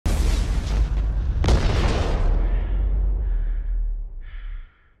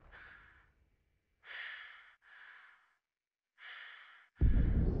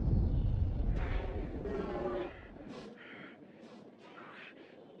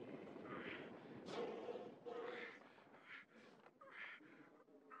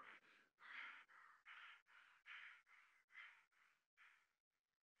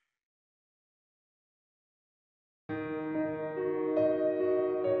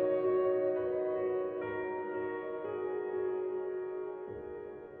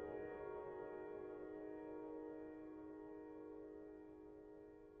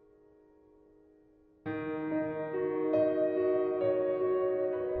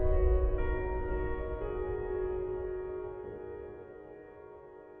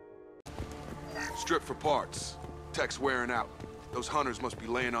Strip for parts. Tech's wearing out. Those hunters must be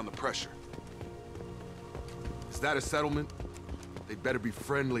laying on the pressure. Is that a settlement? They'd better be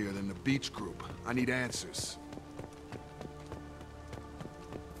friendlier than the beach group. I need answers.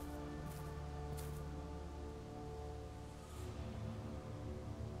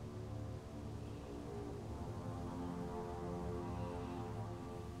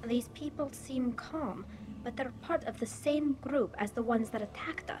 These people seem calm, but they're part of the same group as the ones that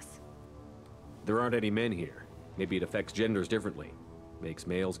attacked us. There aren't any men here. Maybe it affects genders differently. Makes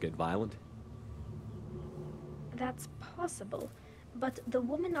males get violent? That's possible, but the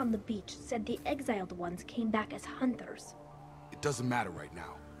woman on the beach said the exiled ones came back as hunters. It doesn't matter right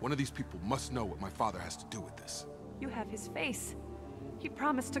now. One of these people must know what my father has to do with this. You have his face. He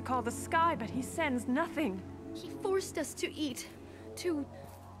promised to call the sky, but he sends nothing. He forced us to eat, to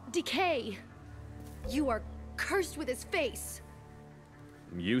decay. You are cursed with his face.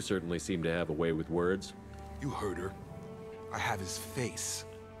 You certainly seem to have a way with words. You heard her. I have his face.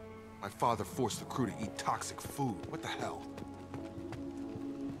 My father forced the crew to eat toxic food. What the hell?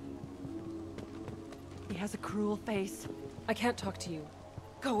 He has a cruel face. I can't talk to you.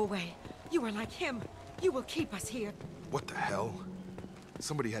 Go away. You are like him. You will keep us here. What the hell?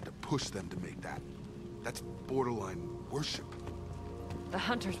 Somebody had to push them to make that. That's borderline worship. The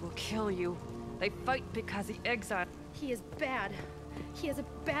hunters will kill you. They fight because he exiled. He is bad. He has a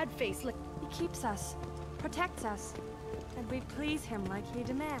bad face like... He keeps us, protects us, and we please him like he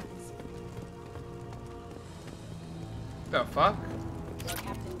demands. The fuck? Your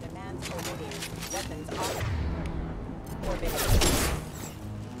captain demands obedience. Weapons are forbidden.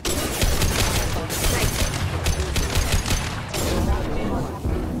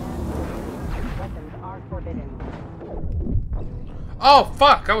 Weapons are forbidden. Oh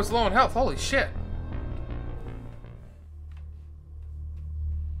fuck! I was low on health. Holy shit!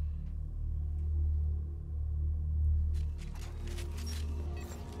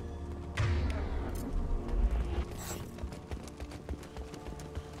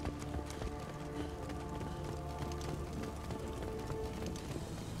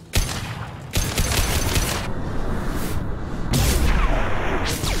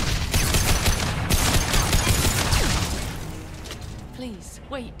 Please,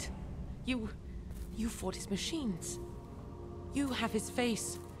 wait. You fought his machines. You have his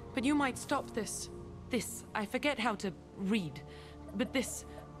face, but you might stop this. This, I forget how to read, but this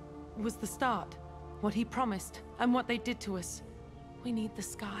was the start. What he promised, and what they did to us. We need the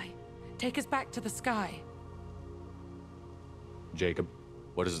sky. Take us back to the sky. Jacob,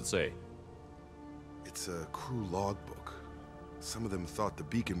 what does it say? It's a crew logbook. Some of them thought the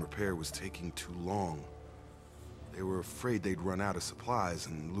beacon repair was taking too long. They were afraid they'd run out of supplies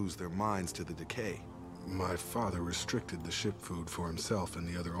and lose their minds to the decay. My father restricted the ship food for himself and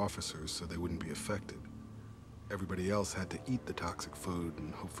the other officers so they wouldn't be affected. Everybody else had to eat the toxic food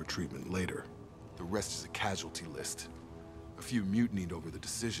and hope for treatment later. The rest is a casualty list. A few mutinied over the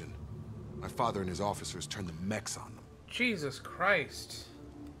decision. My father and his officers turned the mechs on them. Jesus Christ.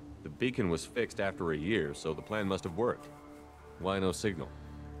 The beacon was fixed after a year, so the plan must have worked. Why no signal?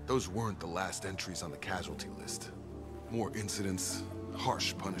 Those weren't the last entries on the casualty list. More incidents,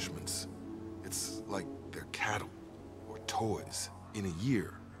 harsh punishments. It's like they're cattle or toys. In a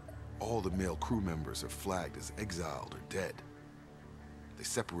year, all the male crew members are flagged as exiled or dead. They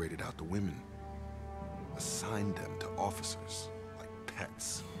separated out the women, assigned them to officers like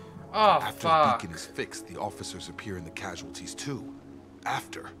pets. Oh, After fuck. the beacon is fixed, the officers appear in the casualties too.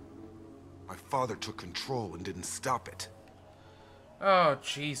 After. My father took control and didn't stop it. Oh,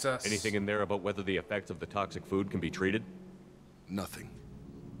 Jesus. Anything in there about whether the effects of the toxic food can be treated? Nothing.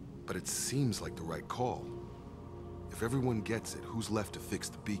 But it seems like the right call. If everyone gets it, who's left to fix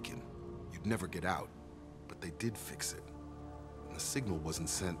the beacon? You'd never get out. But they did fix it. And the signal wasn't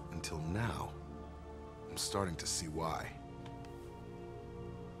sent until now. I'm starting to see why.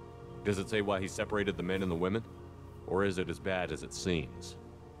 Does it say why he separated the men and the women? Or is it as bad as it seems?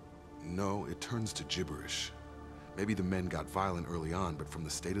 No, it turns to gibberish. Maybe the men got violent early on, but from the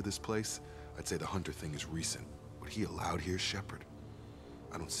state of this place, I'd say the Hunter thing is recent. What he allowed here, Shepard,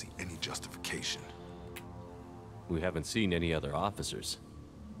 I don't see any justification. We haven't seen any other officers.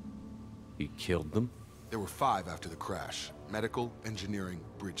 He killed them? There were 5 after the crash. Medical, engineering,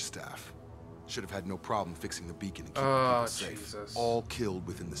 bridge staff. Should have had no problem fixing the beacon and keeping people safe. Jesus. All killed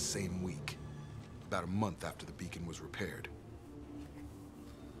within the same week. About a month after the beacon was repaired.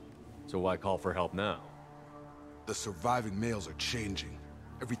 So why call for help now? The surviving males are changing.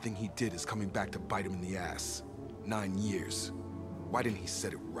 Everything he did is coming back to bite him in the ass. 9 years. Why didn't he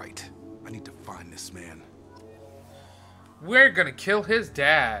set it right? I need to find this man. We're gonna kill his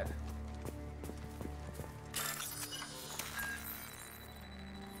dad.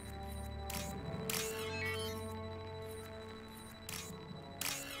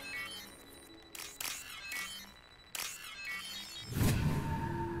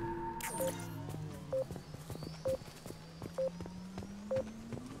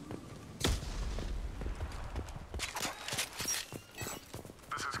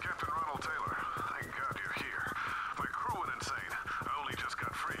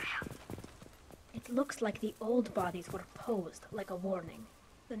 looks like the old bodies were posed like a warning.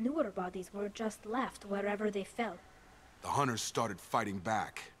 The newer bodies were just left wherever they fell. The hunters started fighting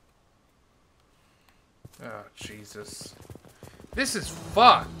back. Oh, Jesus. This is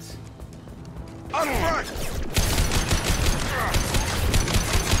fucked. On front!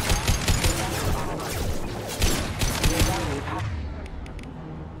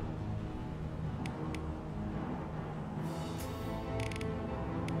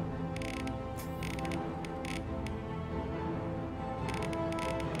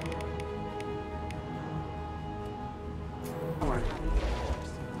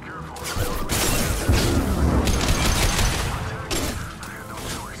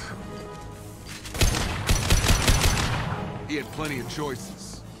 He had plenty of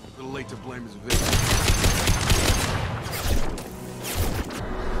choices. A little late to blame his victim.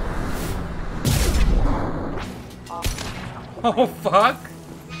 Oh, fuck.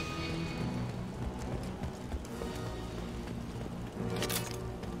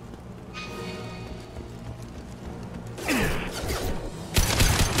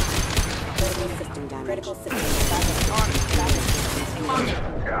 System damage. Critical system damage.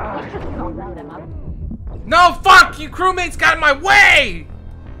 No, fuck! You crewmates got in my way!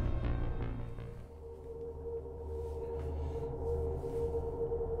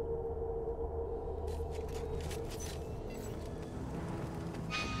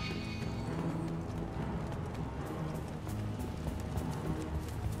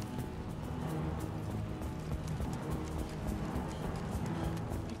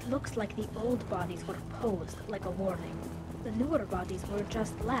 It looks like the old bodies were posed like a warning. The newer bodies were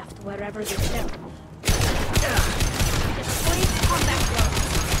just left wherever they fell.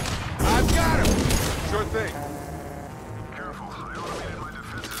 I've got him! Sure thing. Careful, I automated my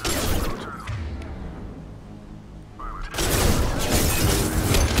defenses.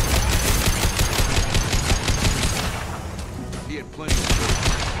 He had plenty of choices.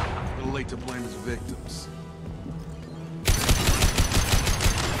 A little late to blame his victims.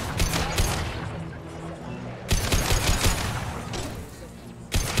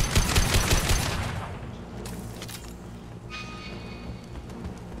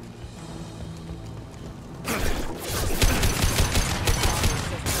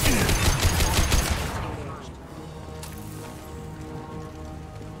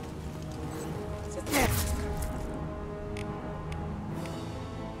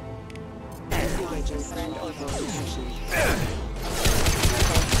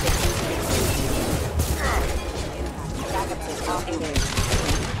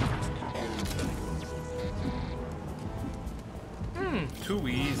 Too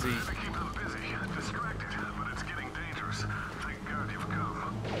easy. To keep them busy, distracted, but it's getting dangerous. Thank God you've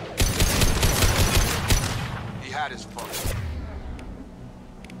come. He had his fun.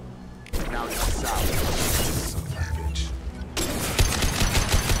 Now he's south. Son of a bitch.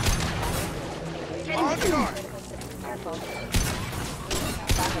 On guard!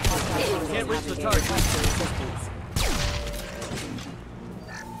 Can't reach the target.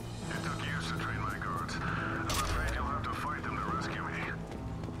 It took years to train my guards. I'm afraid you'll have to fight them to rescue me.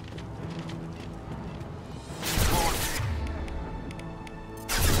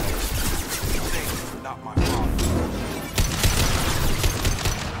 Not my fault.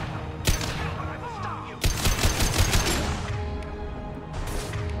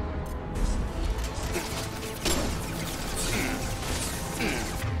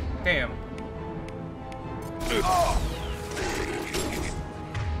 Damn.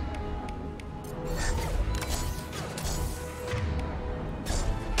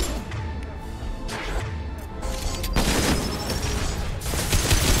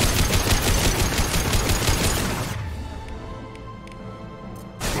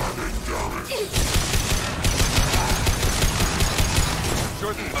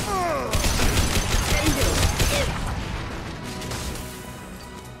 Sure thing.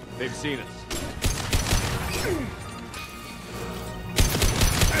 They've seen us.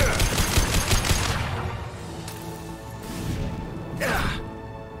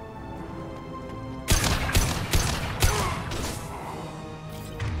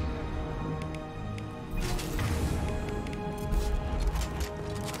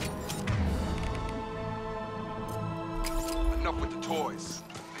 Enough with the toys.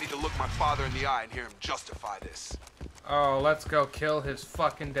 I need to look my father in the eye and hear him justify this. Oh, let's go kill his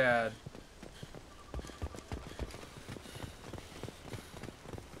fucking dad.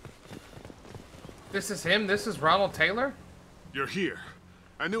 This is him? This is Ronald Taylor? You're here.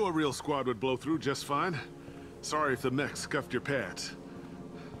 I knew a real squad would blow through just fine. Sorry if the mech scuffed your pads.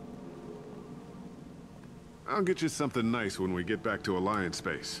 I'll get you something nice when we get back to Alliance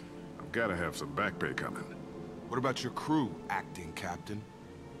space. I'm Gotta have some back pay coming. What about your crew, acting captain?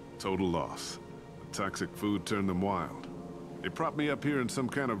 Total loss. The toxic food turned them wild. They propped me up here in some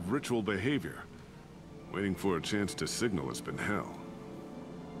kind of ritual behavior. Waiting for a chance to signal has been hell.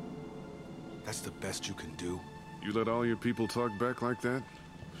 That's the best you can do? You let all your people talk back like that?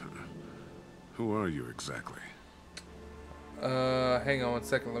 Who are you exactly? Hang on one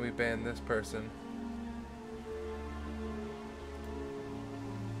second. Let me ban this person.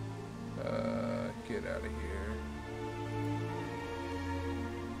 Get out of here.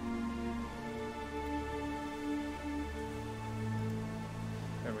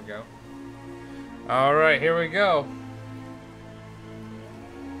 There we go. Alright, here we go.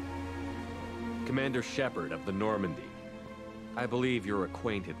 Commander Shepard of the Normandy. I believe you're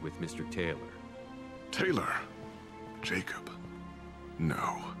acquainted with Mr. Taylor. Taylor? Jacob?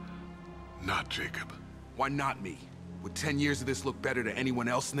 No. Not Jacob. Why not me? Would 10 years of this look better to anyone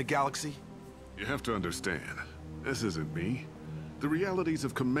else in the galaxy? You have to understand, this isn't me. The realities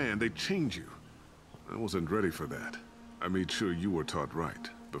of command, they change you. I wasn't ready for that. I made sure you were taught right.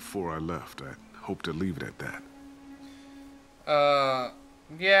 Before I left, I hope to leave it at that.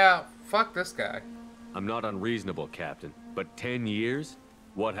 Yeah, fuck this guy. I'm not unreasonable, Captain, but 10 years?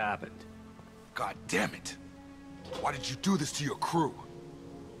 What happened? God damn it! Why did you do this to your crew?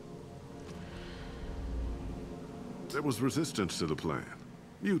 There was resistance to the plan.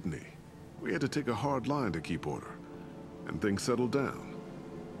 Mutiny. We had to take a hard line to keep order. And things settled down.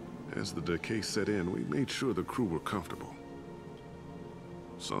 As the decay set in, we made sure the crew were comfortable.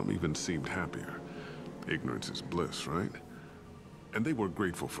 Some even seemed happier. Ignorance is bliss, right? And they were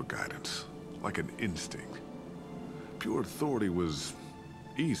grateful for guidance, like an instinct. Pure authority was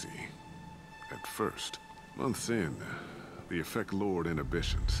easy, at first. Months in, the effect lowered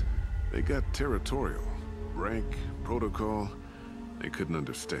inhibitions. They got territorial. Rank, protocol, they couldn't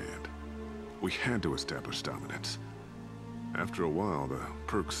understand. We had to establish dominance. After a while, the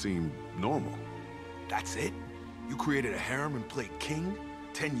perks seemed normal. That's it? You created a harem and played king?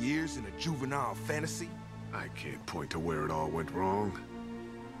 10 years in a juvenile fantasy? I can't point to where it all went wrong.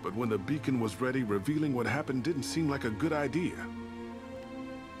 But when the beacon was ready, revealing what happened didn't seem like a good idea.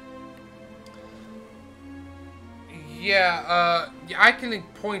 Yeah, I can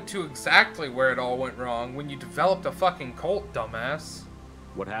point to exactly where it all went wrong when you developed a fucking cult, dumbass.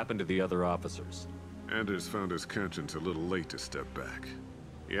 What happened to the other officers? Anders found his conscience a little late to step back.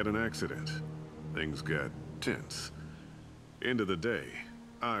 He had an accident. Things got tense. End of the day,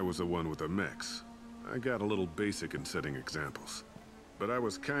 I was the one with the mechs. I got a little basic in setting examples. But I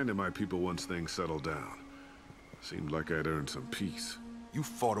was kind to my people once things settled down. Seemed like I'd earned some peace. You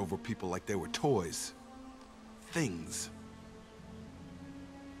fought over people like they were toys. Things.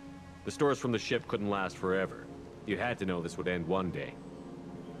 The stores from the ship couldn't last forever. You had to know this would end one day.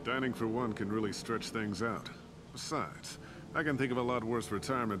 Dining for one can really stretch things out. Besides, I can think of a lot worse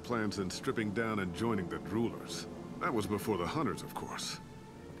retirement plans than stripping down and joining the Droolers. That was before the Hunters, of course.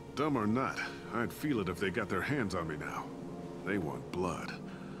 Dumb or not, I'd feel it if they got their hands on me now. They want blood.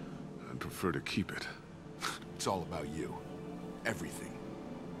 I'd prefer to keep it. It's all about you. Everything.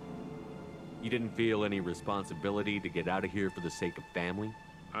 You didn't feel any responsibility to get out of here for the sake of family?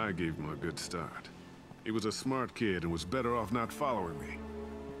 I gave him a good start. He was a smart kid and was better off not following me.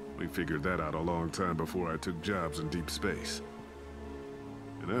 We figured that out a long time before I took jobs in deep space.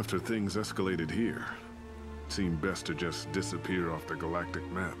 And after things escalated here, it seemed best to just disappear off the galactic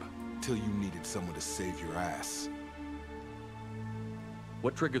map. Till you needed someone to save your ass.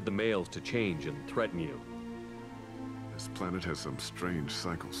 What triggered the males to change and threaten you? This planet has some strange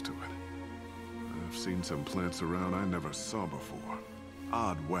cycles to it. I've seen some plants around I never saw before.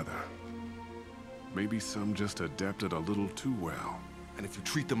 Odd weather. Maybe some just adapted a little too well. And if you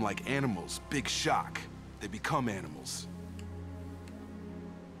treat them like animals, big shock. They become animals.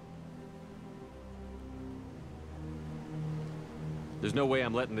 There's no way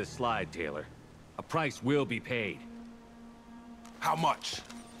I'm letting this slide, Taylor. A price will be paid. How much?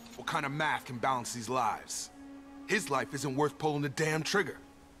 What kind of math can balance these lives? His life isn't worth pulling the damn trigger.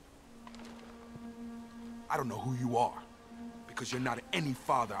 I don't know who you are, because you're not any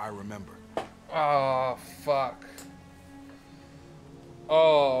father I remember. Oh, fuck.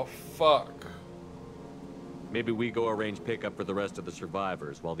 Oh, fuck. Maybe we go arrange pickup for the rest of the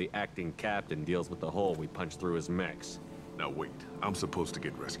survivors while the acting captain deals with the hole we punched through his mechs. Now wait, I'm supposed to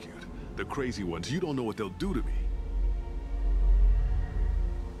get rescued. The crazy ones, you don't know what they'll do to me.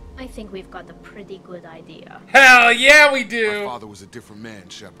 I think we've got a pretty good idea. Hell yeah, we do! My father was a different man,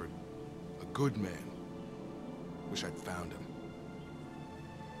 Shepard. A good man. Wish I'd found him.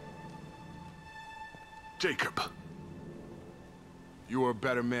 You were a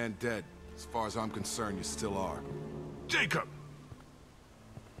better man dead. As far as I'm concerned, you still are. Jacob!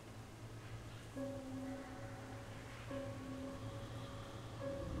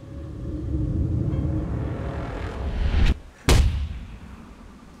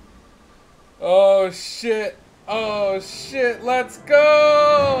 Oh shit! Oh shit! Let's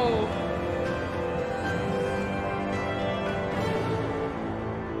go!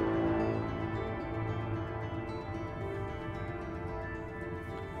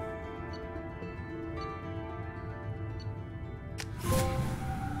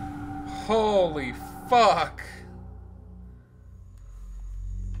 Holy fuck!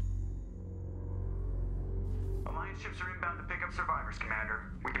 Alliance ships are inbound to pick up survivors, Commander.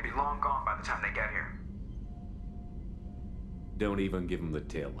 We could be long gone by the time they get here. Don't even give them the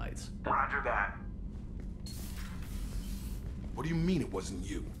taillights. Roger that. What do you mean it wasn't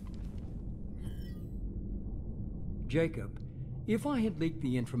you? Jacob, if I had leaked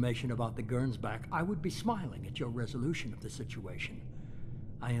the information about the Gernsback, I would be smiling at your resolution of the situation.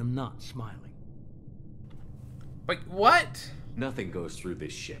 I am not smiling. Wait, what? Nothing goes through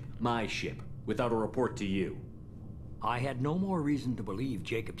this ship, my ship, without a report to you. I had no more reason to believe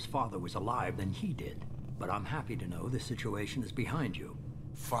Jacob's father was alive than he did, but I'm happy to know the situation is behind you.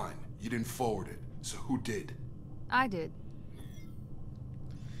 Fine, you didn't forward it, so who did? I did.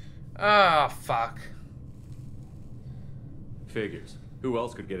 Ah, fuck. Figures. Who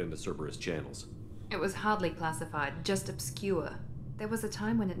else could get into Cerberus channels? It was hardly classified, just obscure. There was a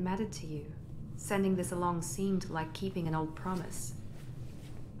time when it mattered to you. Sending this along seemed like keeping an old promise.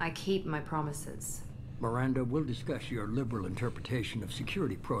 I keep my promises. Miranda, we'll discuss your liberal interpretation of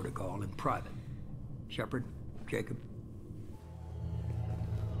security protocol in private. Shepard, Jacob.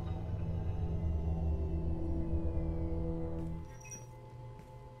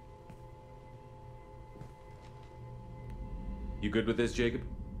 You good with this, Jacob?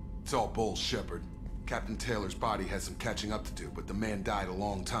 It's all bull, Shepard. Captain Taylor's body has some catching up to do, but the man died a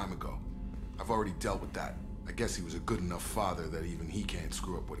long time ago. I've already dealt with that. I guess he was a good enough father that even he can't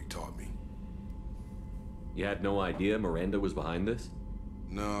screw up what he taught me. You had no idea Miranda was behind this?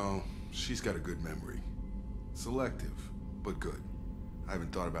 No, she's got a good memory. Selective, but good. I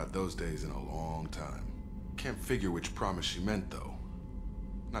haven't thought about those days in a long time. Can't figure which promise she meant, though.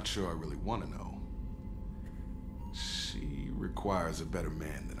 Not sure I really want to know. She requires a better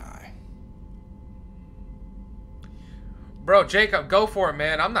man than I. Bro, Jacob, go for it,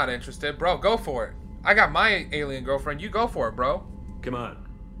 man. I'm not interested. Bro, go for it. I got my alien girlfriend. You go for it, bro. Come on.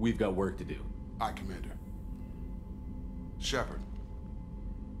 We've got work to do. Aye, Commander. Shepard.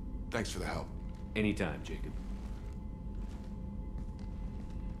 Thanks for the help. Anytime, Jacob.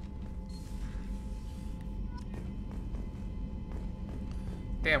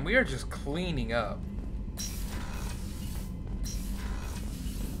 Damn, we are just cleaning up.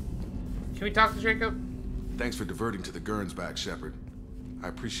 Can we talk to Jacob? Thanks for diverting to the Gernsback, Shepard. I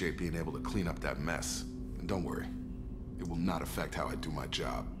appreciate being able to clean up that mess. And don't worry, it will not affect how I do my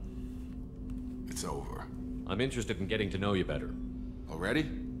job. It's over. I'm interested in getting to know you better. Already?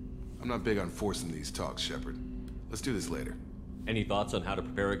 I'm not big on forcing these talks, Shepard. Let's do this later. Any thoughts on how to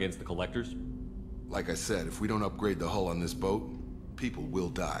prepare against the Collectors? Like I said, if we don't upgrade the hull on this boat, people will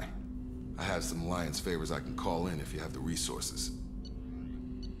die. I have some Alliance favors I can call in if you have the resources.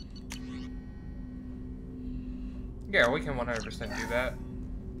 Yeah, we can 100% do that.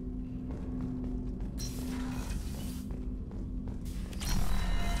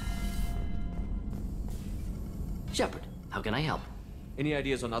 Shepard, how can I help? Any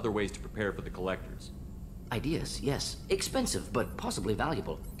ideas on other ways to prepare for the Collectors? Ideas, yes. Expensive, but possibly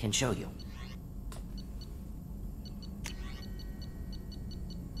valuable. Can show you.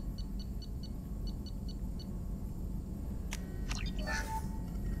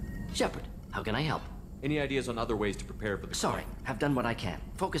 Shepard, how can I help? Any ideas on other ways to prepare for the Sorry, have done what I can.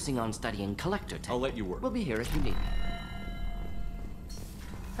 Focusing on studying collector tech. I'll let you work. We'll be here if you need me.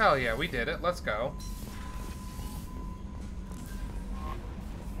 Hell yeah, we did it. Let's go.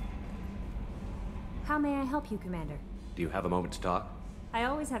 How may I help you, Commander? Do you have a moment to talk? I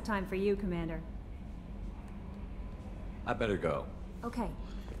always have time for you, Commander. I better go. Okay.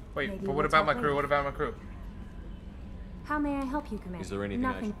 Wait, Maybe but what we'll about talk my crew? later. What about my crew? How may I help you, Commander? Is there anything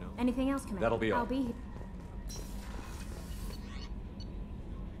I Nothing. should know? Anything else, Commander? That'll be all. I'll be here.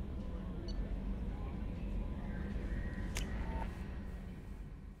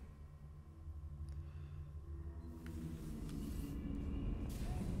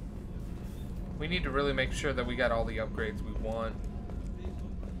 We need to really make sure that we got all the upgrades we want.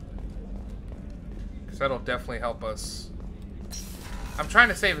 Because that'll definitely help us. I'm trying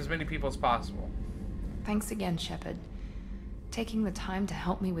to save as many people as possible. Thanks again, Shepard. Taking the time to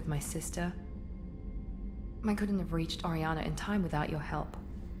help me with my sister. I couldn't have reached Oriana in time without your help.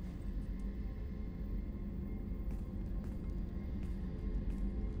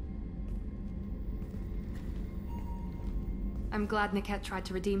 I'm glad Niket tried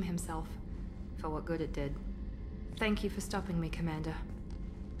to redeem himself, for what good it did. Thank you for stopping me, Commander.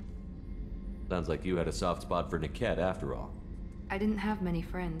 Sounds like you had a soft spot for Niket after all. I didn't have many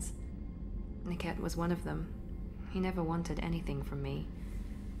friends. Niket was one of them. He never wanted anything from me.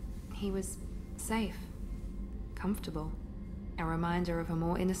 He was safe, comfortable. A reminder of a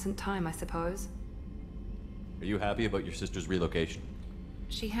more innocent time, I suppose. Are you happy about your sister's relocation?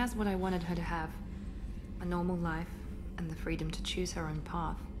 She has what I wanted her to have. A normal life, and the freedom to choose her own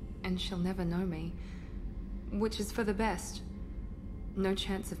path. And she'll never know me. Which is for the best. No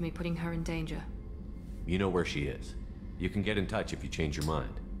chance of me putting her in danger. You know where she is. You can get in touch if you change your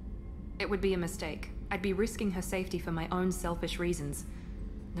mind. It would be a mistake. I'd be risking her safety for my own selfish reasons.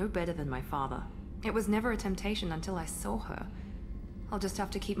 No better than my father. It was never a temptation until I saw her. I'll just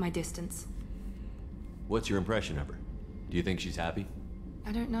have to keep my distance. What's your impression of her? Do you think she's happy?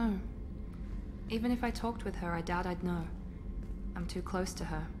 I don't know. Even if I talked with her, I doubt I'd know. I'm too close to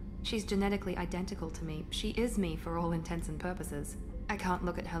her. She's genetically identical to me. She is me for all intents and purposes. I can't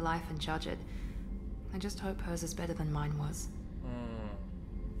look at her life and judge it. I just hope hers is better than mine was.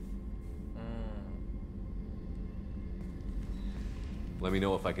 Let me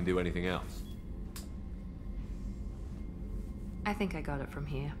know if I can do anything else. I think I got it from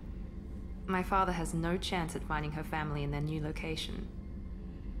here. My father has no chance at finding her family in their new location.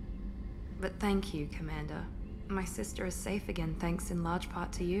 But thank you, Commander. My sister is safe again thanks in large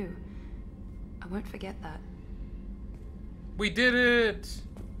part to you. I won't forget that. We did it!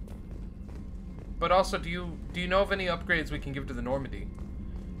 But also, do you know of any upgrades we can give to the Normandy?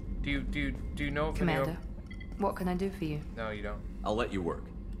 Do you know of Commander, what can I do for you? No, you don't. I'll let you work.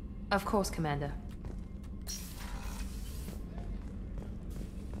 Of course, Commander.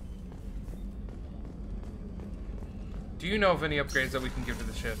 Do you know of any upgrades that we can give to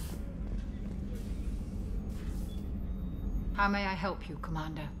the ship? How may I help you,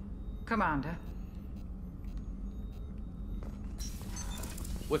 Commander? Commander?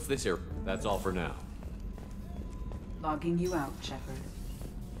 What's this here? That's all for now. Logging you out, Shepard.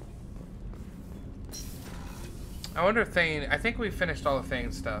 I wonder if Thane... I think we finished all the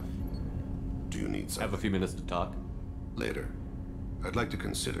Thane stuff. Do you need something? Have a few minutes to talk? Later. I'd like to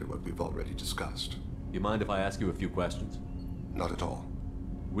consider what we've already discussed. You mind if I ask you a few questions? Not at all.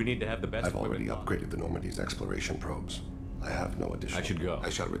 We need to have the best... I've already upgraded the Normandy's exploration probes. I have no additional... I should go. I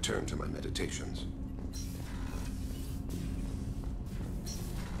shall return to my meditations.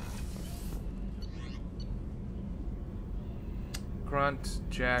 Grunt,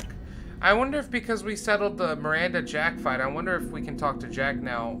 Jack. I wonder if because we settled the Miranda-Jack fight, I wonder if we can talk to Jack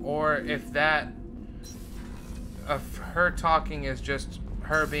now, or if that... of her talking is just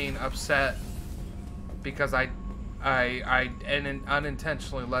her being upset because I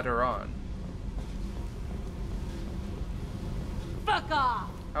unintentionally let her on. Fuck off!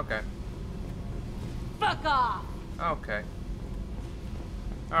 Okay. Fuck off! Okay.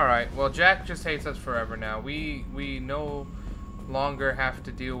 Alright, well Jack just hates us forever now. We no longer have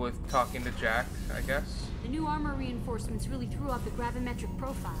to deal with talking to Jack, I guess. The new armor reinforcements really threw off the gravimetric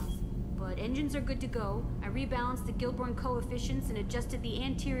profiles. But engines are good to go. I rebalanced the Gilborn coefficients and adjusted the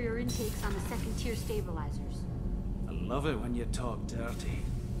anterior intakes on the second-tier stabilizers. I love it when you talk dirty.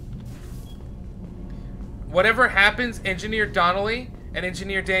 Whatever happens, Engineer Donnelly and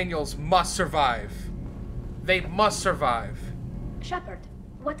Engineer Daniels must survive. They must survive. Shepard,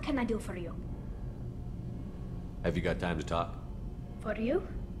 what can I do for you? Have you got time to talk? For you?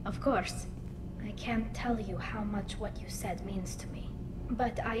 Of course. I can't tell you how much what you said means to me.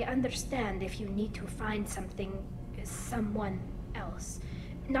 But I understand if you need to find someone else.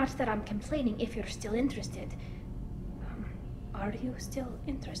 Not that I'm complaining if you're still interested. Are you still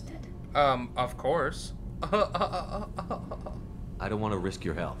interested? Of course. I don't want to risk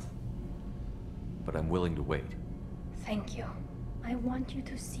your health, but I'm willing to wait. Thank you. I want you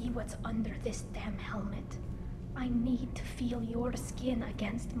to see what's under this damn helmet. I need to feel your skin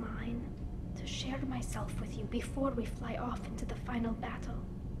against mine. To share myself with you before we fly off into the final battle.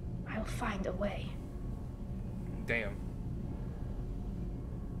 I'll find a way. Damn.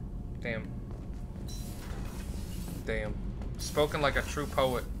 Damn. Damn. Spoken like a true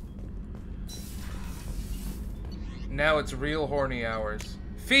poet. Now it's real horny hours.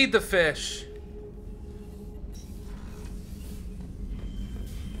 Feed the fish!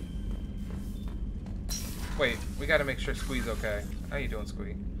 Wait, We gotta make sure Squee's okay. How you doing,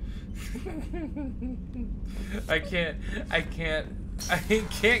 Squee? I can't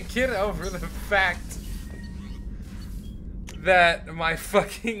get over the fact that my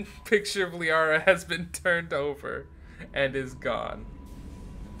fucking picture of Liara has been turned over and is gone.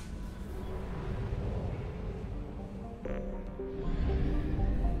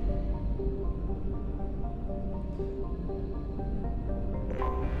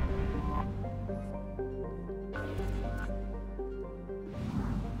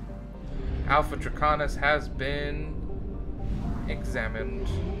 Alpha Draconis has been examined.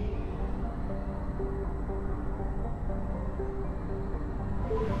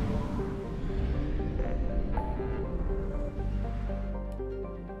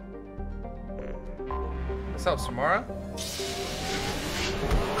 What's up, Samara?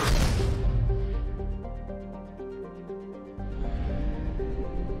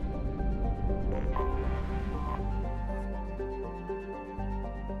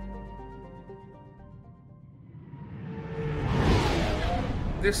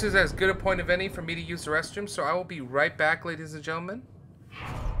 This is as good a point of any for me to use the restroom, so I will be right back, ladies and gentlemen.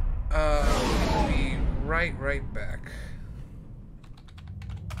 I'll be right back.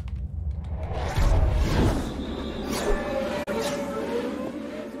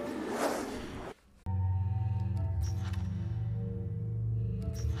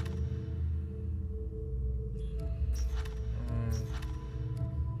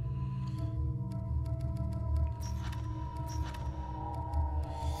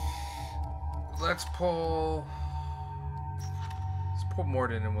 Let's pull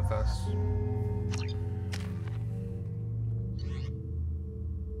Morden in with us. The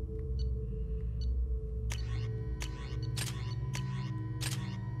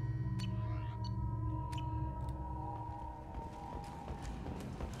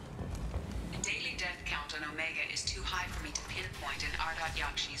daily death count on Omega is too high for me to pinpoint an Ardat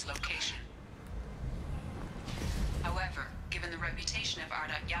Yakshi's location. However, given the reputation of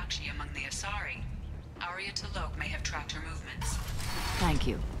Ardat Yakshi among the Asari, Arya T'Loak may have tracked her movements. Thank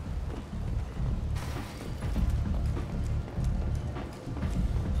you.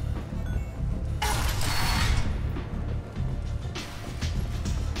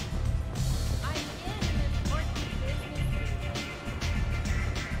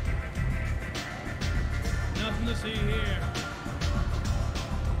 Nothing to see here.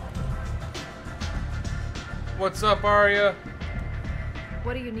 What's up, Arya?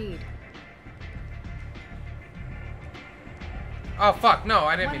 What do you need? Oh fuck, no,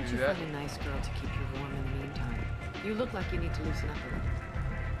 I didn't mean to do that. Why don't you find a nice girl to keep you warm in the meantime? You look like you need to loosen up a little.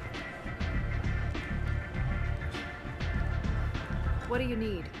 What do you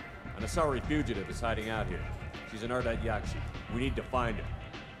need? An Asari fugitive is hiding out here. She's an Ardat Yakshi. We need to find her.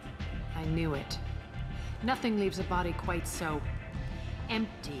 I knew it. Nothing leaves a body quite so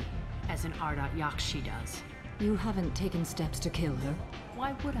empty as an Ardat Yakshi does. You haven't taken steps to kill her?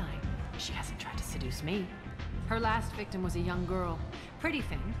 Why would I? She hasn't tried to seduce me. Her last victim was a young girl. Pretty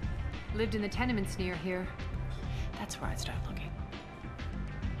thing. Lived in the tenements near here. That's where I'd start looking.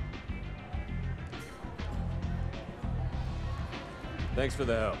 Thanks for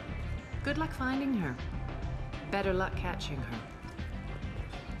the help. Good luck finding her. Better luck catching her.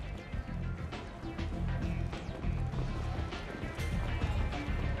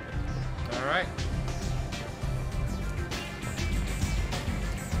 All right.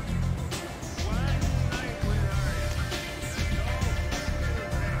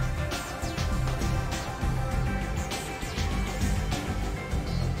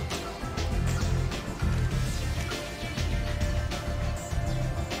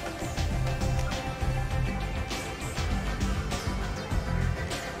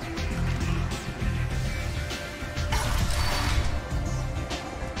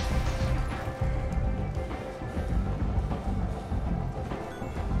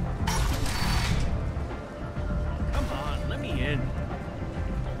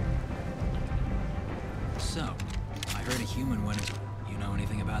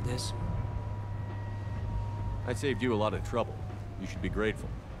 I saved you a lot of trouble. You should be grateful.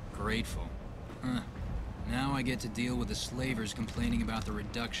 Grateful? Huh. Now I get to deal with the slavers complaining about the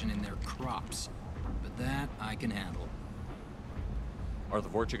reduction in their crops. But that I can handle. Are the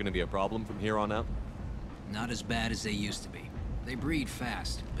Vorcha going to be a problem from here on out? Not as bad as they used to be. They breed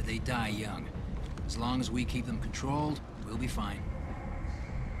fast, but they die young. As long as we keep them controlled, we'll be fine.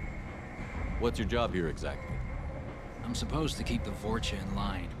 What's your job here exactly? I'm supposed to keep the Vorcha in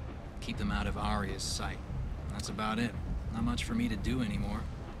line. Keep them out of Arya's sight. That's about it. Not much for me to do anymore.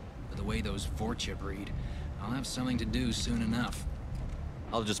 But the way those Vorcha breed, I'll have something to do soon enough.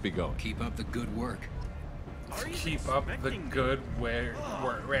 I'll just be going. Keep up the good work. Keep up the good work.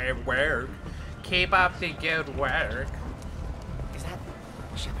 Keep up the good work. Is that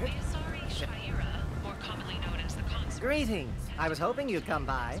Shepard? more commonly known as the consort. Greetings. I was hoping you'd come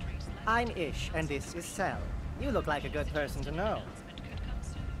by. I'm Ish, and this is Cell. You look like a good person to know.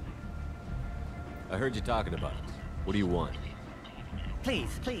 I heard you talking about it. What do you want?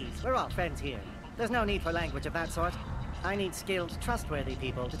 Please, please, we're all friends here. There's no need for language of that sort. I need skilled, trustworthy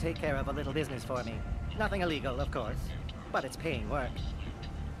people to take care of a little business for me. Nothing illegal, of course, but it's paying work.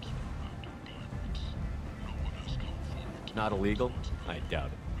 Not illegal? I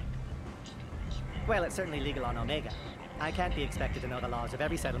doubt it. Well, it's certainly legal on Omega. I can't be expected to know the laws of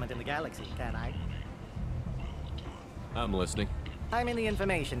every settlement in the galaxy, can I? I'm listening. I'm in the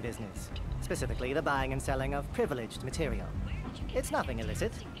information business. Specifically, the buying and selling of privileged material. It's nothing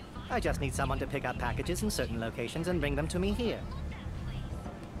illicit. I just need someone to pick up packages in certain locations and bring them to me here.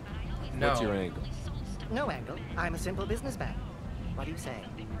 No. What's your angle? No angle. I'm a simple businessman. What do you say?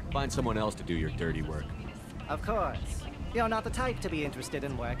 Find someone else to do your dirty work. Of course. You're not the type to be interested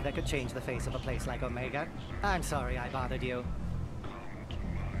in work that could change the face of a place like Omega. I'm sorry I bothered you.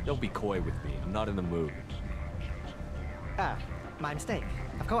 Don't be coy with me. I'm not in the mood. Ah, my mistake.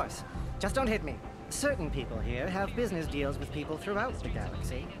 Of course. Just don't hit me. Certain people here have business deals with people throughout the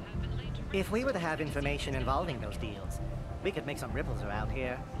galaxy. If we were to have information involving those deals, we could make some ripples around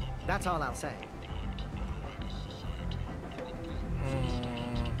here. That's all I'll say.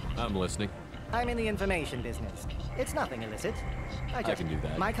 I'm listening. I'm in the information business. It's nothing illicit. I can do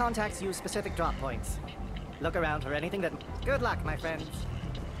that. My contacts use specific drop points. Look around for anything that... Good luck, my friends.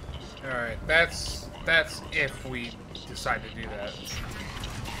 Alright, that's if we decide to do that.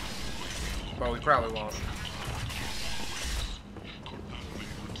 But we probably won't.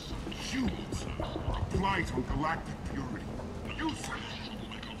 Humans, blight on galactic purity. Useless.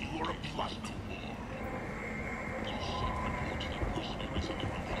 You're a blight.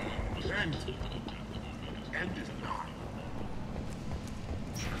 End. End is not.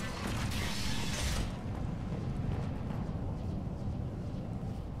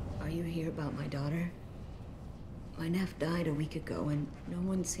 Are you here about my daughter? My nephew died a week ago and no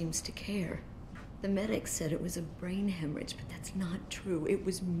one seems to care. The medics said it was a brain hemorrhage, but that's not true. It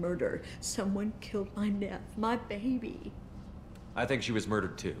was murder. Someone killed my nephew, my baby. I think she was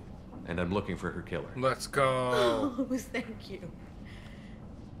murdered too, and I'm looking for her killer. Let's go. Oh, thank you.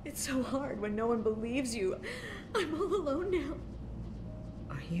 It's so hard when no one believes you. I'm all alone now.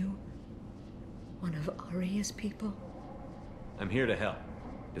 Are you one of Aria's people? I'm here to help.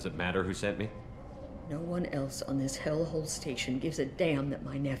 Does it matter who sent me? No one else on this hellhole station gives a damn that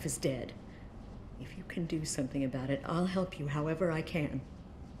my nephew is dead. If you can do something about it, I'll help you however I can.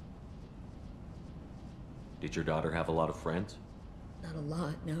 Did your daughter have a lot of friends? Not a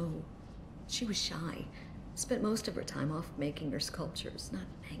lot, no. She was shy. Spent most of her time off making her sculptures, not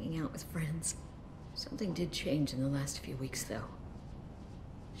hanging out with friends. Something did change in the last few weeks, though.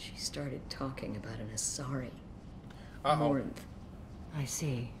 She started talking about an Asari. Morinth. I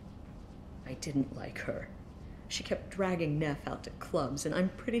see. I didn't like her. She kept dragging Neff out to clubs, and I'm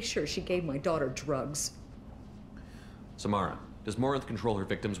pretty sure she gave my daughter drugs. Samara, does Morinth control her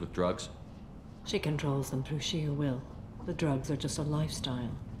victims with drugs? She controls them through sheer will. The drugs are just a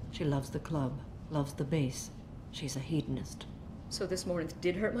lifestyle. She loves the club, loves the base. She's a hedonist. So this Morinth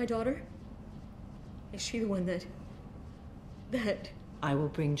did hurt my daughter? Is she the one that... I will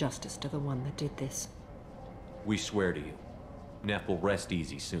bring justice to the one that did this. We swear to you. Neff will rest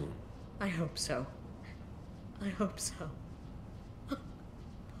easy soon. I hope so. I hope so.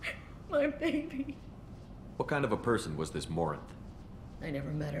 My baby. What kind of a person was this Morinth? I never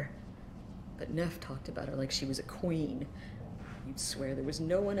met her. But Neff talked about her like she was a queen. You'd swear there was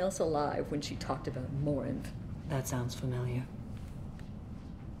no one else alive when she talked about Morinth. That sounds familiar.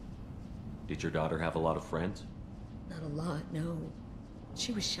 Did your daughter have a lot of friends? Not a lot, no.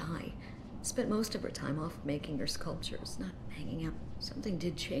 She was shy. Spent most of her time off making her sculptures, not hanging out. Something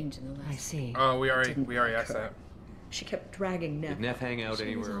did change in the last... I see. Oh, we already asked that. She kept dragging Neff. Did Neff hang out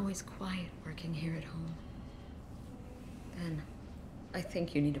anywhere? She was always quiet working here at home. Ben, I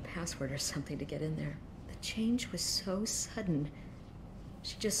think you need a password or something to get in there. The change was so sudden.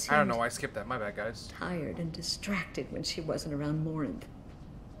 She just seemed... I don't know why I skipped that. My bad, guys. Tired and distracted when she wasn't around Morinth.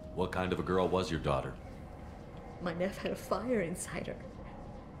 What kind of a girl was your daughter? My Neff had a fire inside her.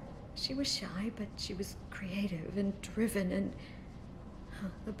 She was shy, but she was creative and driven and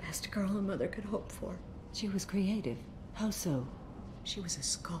the best girl a mother could hope for. She was creative. How so? She was a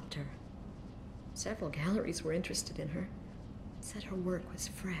sculptor. Several galleries were interested in her. Said her work was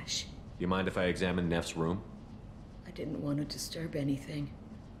fresh. Do you mind if I examine Neff's room? I didn't want to disturb anything.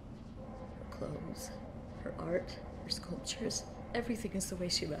 Her clothes, Her art, her sculptures, everything is the way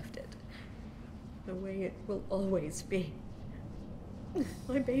she left it. The way it will always be.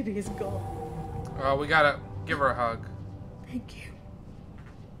 My baby is gone. Oh, we gotta give her a hug. Thank you.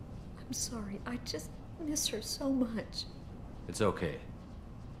 I'm sorry. I just miss her so much. It's okay.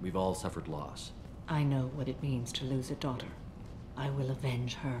 We've all suffered loss. I know what it means to lose a daughter. I will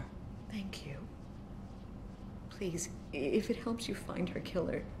avenge her. Thank you. Please, if it helps you find her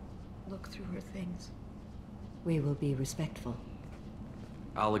killer, look through her things. We will be respectful.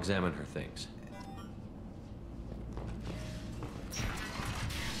 I'll examine her things.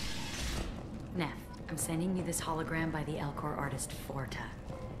 Neff, I'm sending you this hologram by the Alcor artist Forta.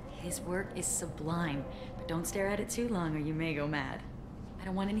 His work is sublime, but don't stare at it too long or you may go mad. I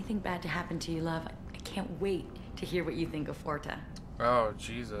don't want anything bad to happen to you, love. I can't wait to hear what you think of Forta. Oh,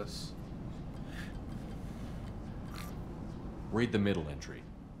 Jesus. Read the middle entry.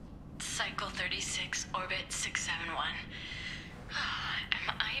 Cycle 36, orbit 671.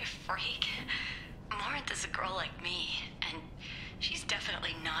 Am I a freak? Morinth is a girl like me, and she's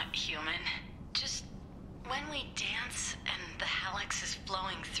definitely not human. Just when we dance and the hallex is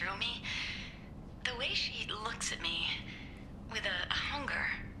flowing through me, the way she looks at me with a hunger,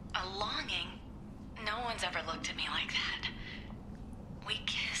 a longing, no one's ever looked at me like that. We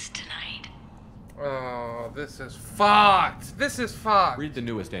kissed tonight. Oh, this is fucked. This is fucked. Read the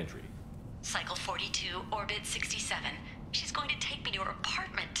newest entry. Cycle 42, orbit 67. She's going to take me to her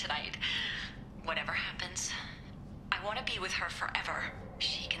apartment tonight. Whatever happens, I want to be with her forever.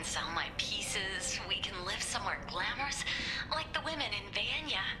 She can sell my pieces. We can live somewhere glamorous, like the women in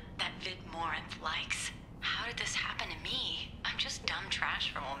Vanya that Vid Morinth likes. How did this happen to me? I'm just dumb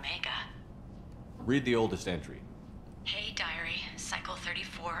trash from Omega. Read the oldest entry. Hey, diary. Cycle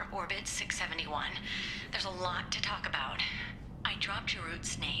 34, orbit 671. There's a lot to talk about. I dropped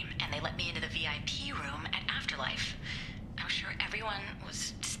Jarut's name, and they let me into the VIP room at Afterlife. I'm sure everyone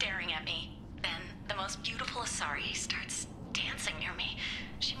was staring at me. Then the most beautiful Asari starts dancing near me.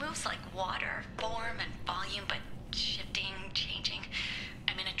 She moves like water, form and volume, but shifting, changing.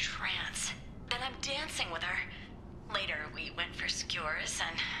 I'm in a trance. Then I'm dancing with her. Later, we went for skewers,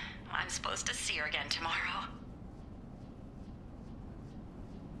 and I'm supposed to see her again tomorrow.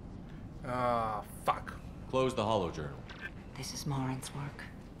 Ah, fuck. Close the holo journal. This is Morinth's work.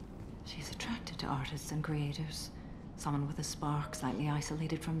 She's attracted to artists and creators. Someone with a spark, slightly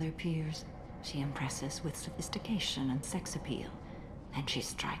isolated from their peers. She impresses with sophistication and sex appeal. Then she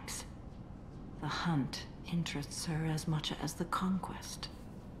strikes. The hunt interests her as much as the conquest.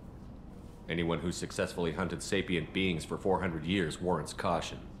 Anyone who's successfully hunted sapient beings for 400 years warrants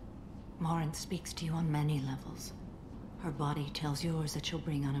caution. Morinth speaks to you on many levels. Her body tells yours that she'll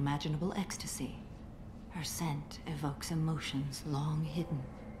bring unimaginable ecstasy. Her scent evokes emotions long hidden.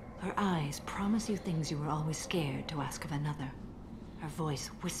 Her eyes promise you things you were always scared to ask of another. Her voice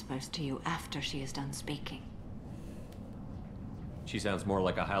whispers to you after she is done speaking. She sounds more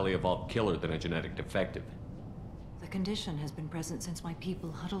like a highly evolved killer than a genetic defective. The condition has been present since my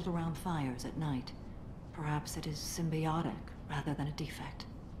people huddled around fires at night. Perhaps it is symbiotic rather than a defect.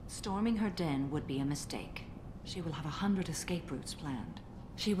 Storming her den would be a mistake. She will have 100 escape routes planned.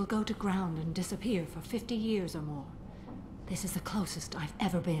 She will go to ground and disappear for 50 years or more. This is the closest I've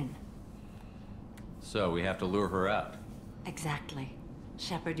ever been. So we have to lure her out. Exactly.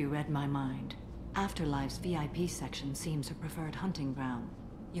 Shepard, you read my mind. Afterlife's VIP section seems her preferred hunting ground.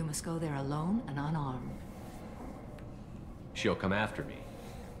 You must go there alone and unarmed. She'll come after me.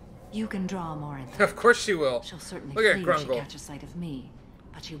 You can draw Morinth. Of course she will. She'll certainly Look at flee if she Grungle. catches sight of me,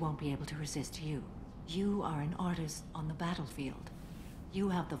 but she won't be able to resist you. You are an artist on the battlefield. You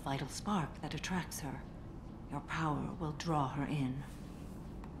have the vital spark that attracts her. Your power will draw her in.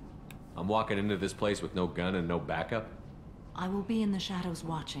 I'm walking into this place with no gun and no backup? I will be in the shadows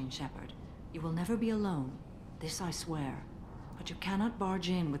watching, Shepard. You will never be alone. This I swear. But you cannot barge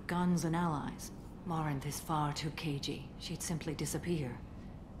in with guns and allies. Morinth is far too cagey. She'd simply disappear.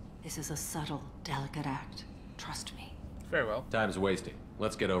 This is a subtle, delicate act. Trust me. Very well. Time's wasting.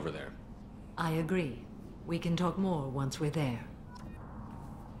 Let's get over there. I agree. We can talk more once we're there.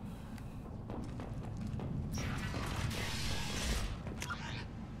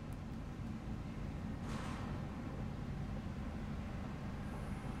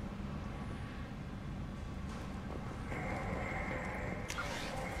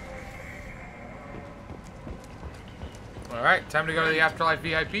 Alright, time to go to the Afterlife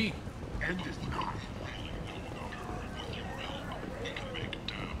VIP.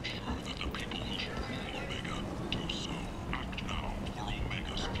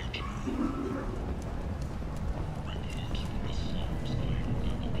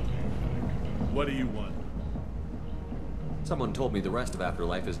 What do you want? Someone told me the rest of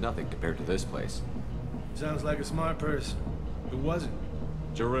Afterlife is nothing compared to this place. Sounds like a smart person. Who was it?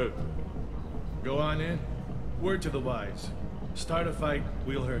 Jarut. Go on in. Word to the wise. Start a fight,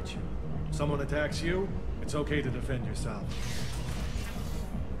 we'll hurt you. Someone attacks you, it's okay to defend yourself.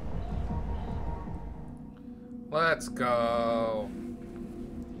 Let's go.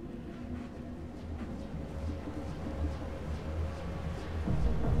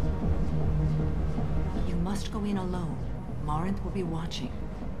 You must go in alone. Morinth will be watching.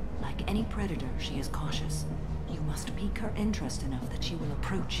 Like any predator, she is cautious. You must pique her interest enough that she will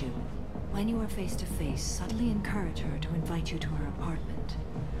approach you. When you are face to face, subtly encourage her to invite you to her apartment.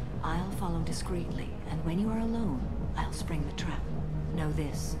 I'll follow discreetly, and when you are alone, I'll spring the trap. Know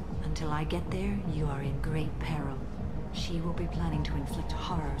this, until I get there, you are in great peril. She will be planning to inflict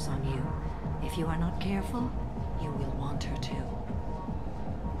horrors on you. If you are not careful, you will want her to.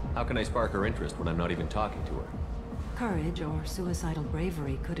 How can I spark her interest when I'm not even talking to her? Courage or suicidal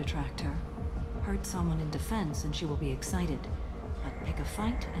bravery could attract her. Hurt someone in defense and she will be excited. But pick a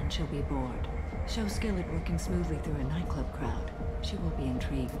fight and she'll be bored. Show skill at working smoothly through a nightclub crowd. She will be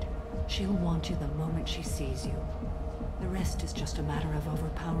intrigued. She'll want you the moment she sees you. The rest is just a matter of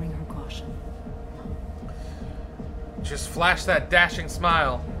overpowering her caution. Just flash that dashing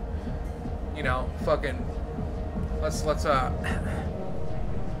smile. You know, fucking... Let's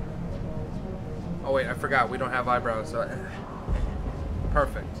Oh wait, I forgot. We don't have eyebrows.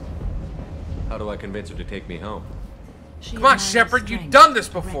 Perfect. How do I convince her to take me home? Come on, Shepard, you've done this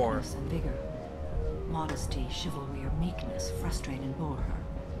before. And vigor. Modesty, chivalry, or meekness frustrate and bore her.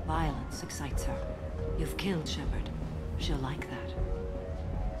 Violence excites her. You've killed Shepard. She'll like that.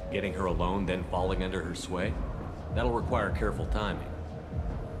 Getting her alone, then falling under her sway? That'll require careful timing.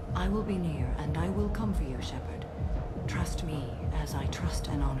 I will be near, and I will come for you, Shepard. Trust me, as I trust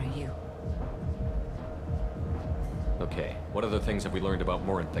and honor you. Okay, what other things have we learned about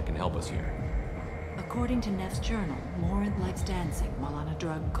Morinth that can help us here? According to Neff's journal, Morinth likes dancing while on a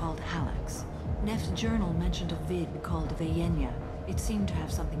drug called Halax. Neff's journal mentioned a vid called Vayenya. It seemed to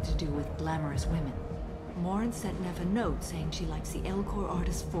have something to do with glamorous women. Morinth sent Neff a note saying she likes the Elcor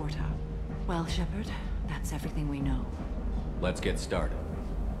artist Forta. Well, Shepard, that's everything we know. Let's get started.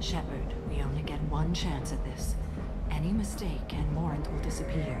 Shepard, we only get one chance at this. Any mistake and Morinth will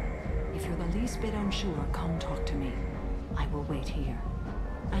disappear. If you're the least bit unsure, come talk to me. I will wait here.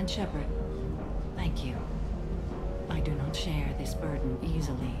 And Shepard, thank you. I do not share this burden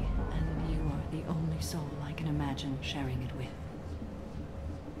easily, and you are the only soul I can imagine sharing it with.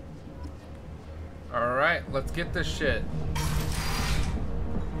 Alright, let's get this shit.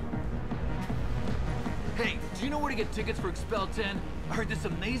 Hey, do you know where to get tickets for Expel 10? I heard this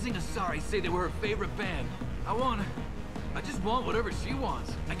amazing Asari say they were her favorite band. I just want whatever she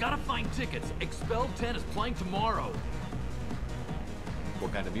wants. I gotta find tickets. Expel 10 is playing tomorrow.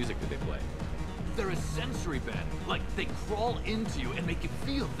 What kind of music do they play? They're a sensory band. Like, they crawl into you and make you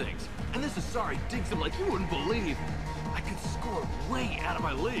feel things. And this Asari digs them like you wouldn't believe. I could score way out of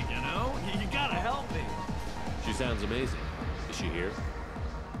my league, you know? You gotta help me. She sounds amazing. Is she here?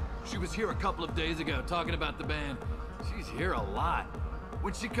 She was here a couple of days ago talking about the band. She's here a lot.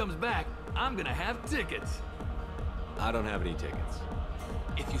 When she comes back, I'm gonna have tickets. I don't have any tickets.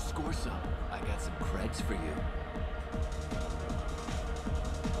 If you score some, I got some creds for you.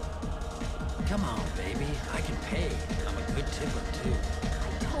 Come on, baby. I can pay. I'm a good tipper, too.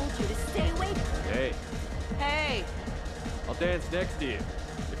 I told you to stay away. Hey. Hey! I'll dance next to you.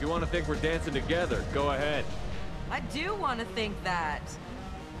 If you want to think we're dancing together, go ahead. I do want to think that.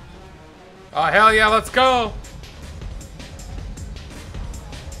 Oh, hell yeah, let's go!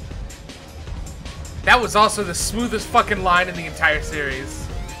 That was also the smoothest fucking line in the entire series.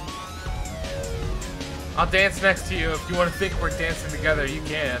 I'll dance next to you. If you want to think we're dancing together, you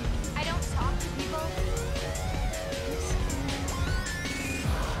can. I don't talk to people.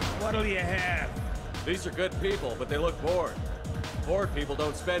 What'll you have? These are good people, but they look bored. Bored people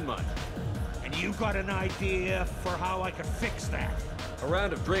don't spend money. And you got an idea for how I could fix that? A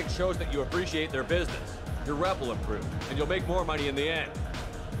round of drinks shows that you appreciate their business. Your rep will improve, and you'll make more money in the end.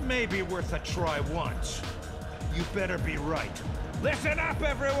 Maybe worth a try once. You better be right. Listen up,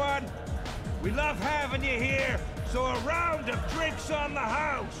 everyone! We love having you here, so a round of drinks on the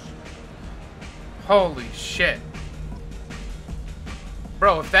house! Holy shit.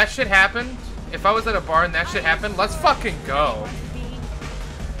 Bro, if that shit happened, if I was at a bar and that shit happened, let's fucking go.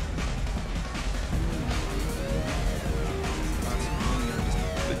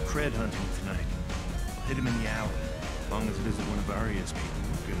 Good cred hunting tonight. I'll hit him in the alley. As long as it isn't one of Arya's people,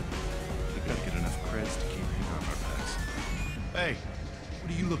 we're good. We've got to get enough creds to keep him off our backs. Hey, what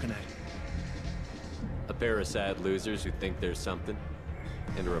are you looking at? A Pair of sad losers who think there's something,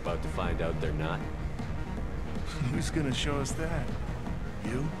 and are about to find out they're not. Who's gonna show us that?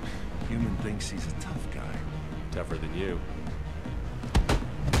 You? Human thinks he's a tough guy. Tougher than you.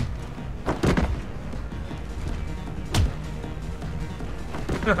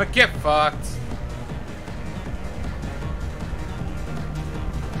 Get fucked.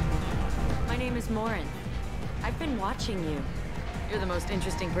 My name is Morin. I've been watching you. You're the most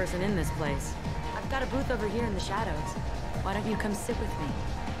interesting person in this place. I've got a booth over here in the shadows. Why don't you come sit with me?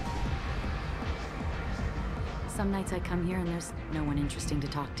 Some nights I come here and there's no one interesting to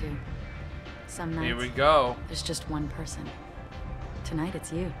talk to. Some nights... Here we go. There's just one person. Tonight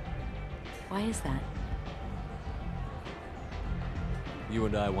it's you. Why is that? You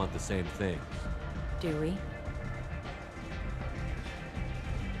and I want the same thing. Do we?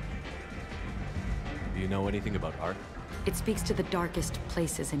 Do you know anything about art? It speaks to the darkest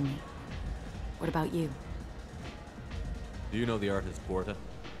places in me. What about you? Do you know the artist Porta?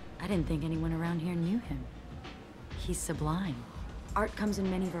 I didn't think anyone around here knew him. He's sublime. Art comes in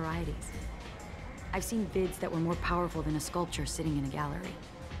many varieties. I've seen vids that were more powerful than a sculpture sitting in a gallery.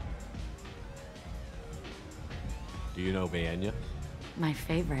 Do you know Vienya? My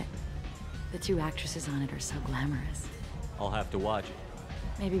favorite. The two actresses on it are so glamorous. I'll have to watch it.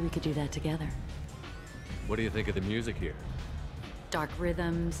 Maybe we could do that together. What do you think of the music here? Dark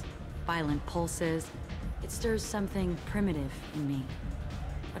rhythms, violent pulses. It stirs something primitive in me.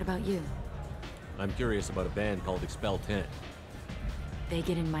 What about you? I'm curious about a band called Expel 10. They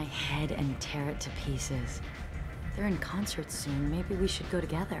get in my head and tear it to pieces. They're in concert soon. Maybe we should go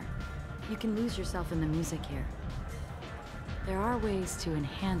together. You can lose yourself in the music here. There are ways to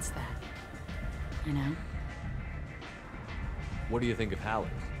enhance that, you know? What do you think of Hallex?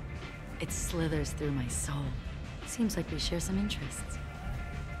 It slithers through my soul. Seems like we share some interests.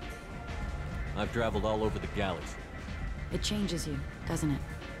 I've traveled all over the galaxy. It changes you, doesn't it?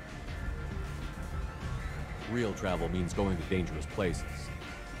 Real travel means going to dangerous places.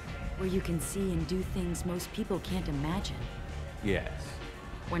 Where you can see and do things most people can't imagine. Yes.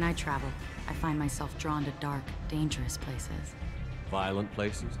 When I travel, I find myself drawn to dark, dangerous places. Violent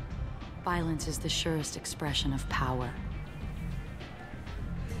places? Violence is the surest expression of power.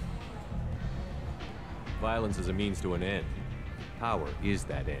 Violence is a means to an end. Power is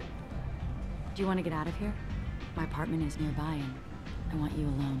that end. Do you want to get out of here? My apartment is nearby and I want you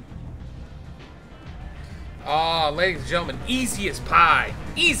alone. Oh, ladies and gentlemen, easy as pie.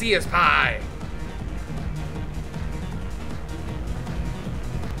 Easy as pie.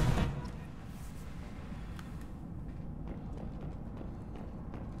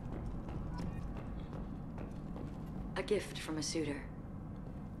 A gift from a suitor.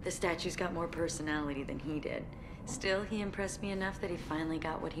 The statue's got more personality than he did. Still, he impressed me enough that he finally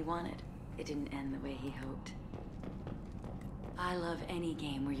got what he wanted. It didn't end the way he hoped. I love any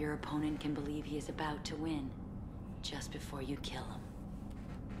game where your opponent can believe he is about to win, just before you kill him.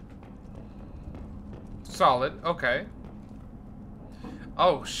 Solid, okay.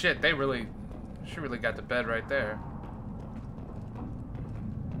 Oh shit, she really got the bed right there.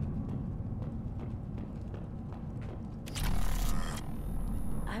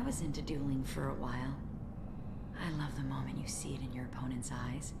 I was into dueling for a while. I love the moment you see it in your opponent's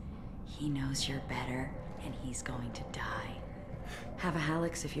eyes. He knows you're better, and he's going to die. Have a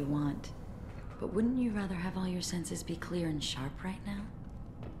Hallex if you want. But wouldn't you rather have all your senses be clear and sharp right now?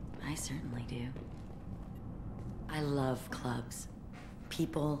 I certainly do. I love clubs.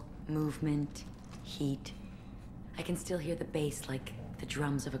 People, movement, heat. I can still hear the bass like the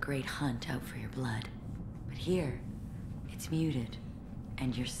drums of a great hunt out for your blood. But here, it's muted,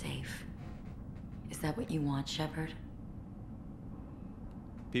 and you're safe. Is that what you want, Shepard?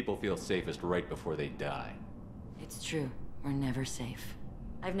 People feel safest right before they die. It's true. We're never safe.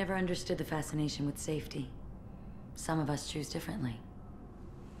 I've never understood the fascination with safety. Some of us choose differently.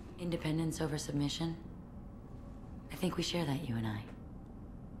 Independence over submission? I think we share that, you and I.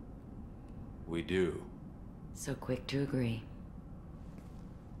 We do. So quick to agree.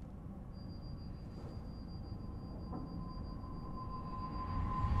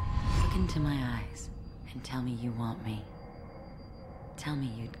 Look into my eyes and tell me you want me. Tell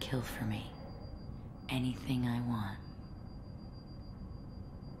me you'd kill for me. Anything I want.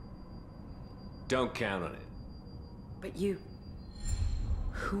 Don't count on it. But you...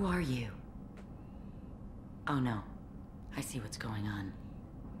 Who are you? Oh no. I see what's going on.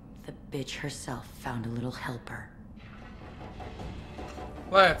 The bitch herself found a little helper.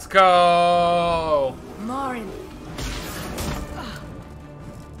 Let's go! Morin.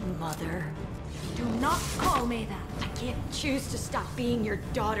 Mother. Do not call me that. I can't choose to stop being your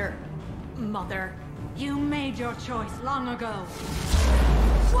daughter, Mother. You made your choice long ago.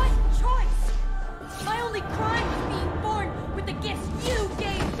 What choice? My only crime was being born with the gifts you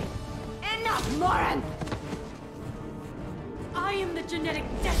gave me. Enough, Morin! I am the genetic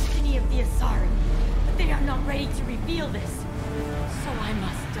destiny of the Asari, but they are not ready to reveal this. So I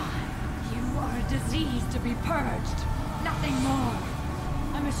must die. You are a disease to be purged. Nothing more.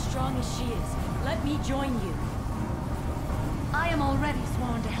 I'm as strong as she is. Let me join you. I am already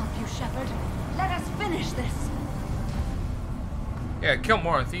sworn to help you, Shepard. Let us finish this. Yeah, kill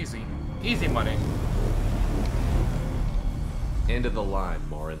Morinth easy. Easy money. End of the line,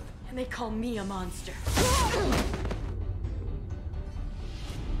 Morinth. And they call me a monster.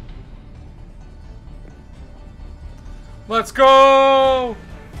 Let's go!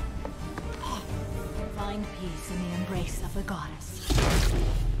 Find peace in the embrace of the goddess.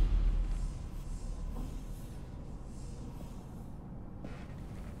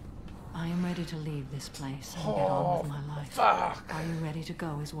 I am ready to leave this place and get on with my life. Fuck. Are you ready to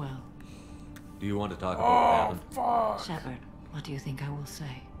go as well? Do you want to talk about that? Fuck. Shepard, what do you think I will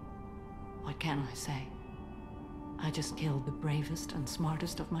say? What can I say? I just killed the bravest and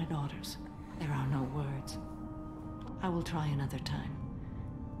smartest of my daughters. There are no words. I will try another time.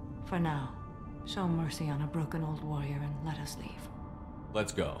 For now, show mercy on a broken old warrior and let us leave.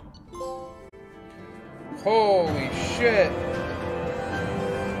 Let's go. Holy shit.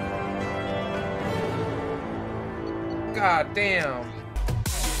 God damn.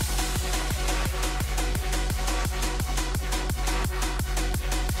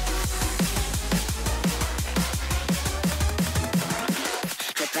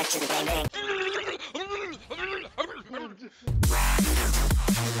 Get back to the bang bang.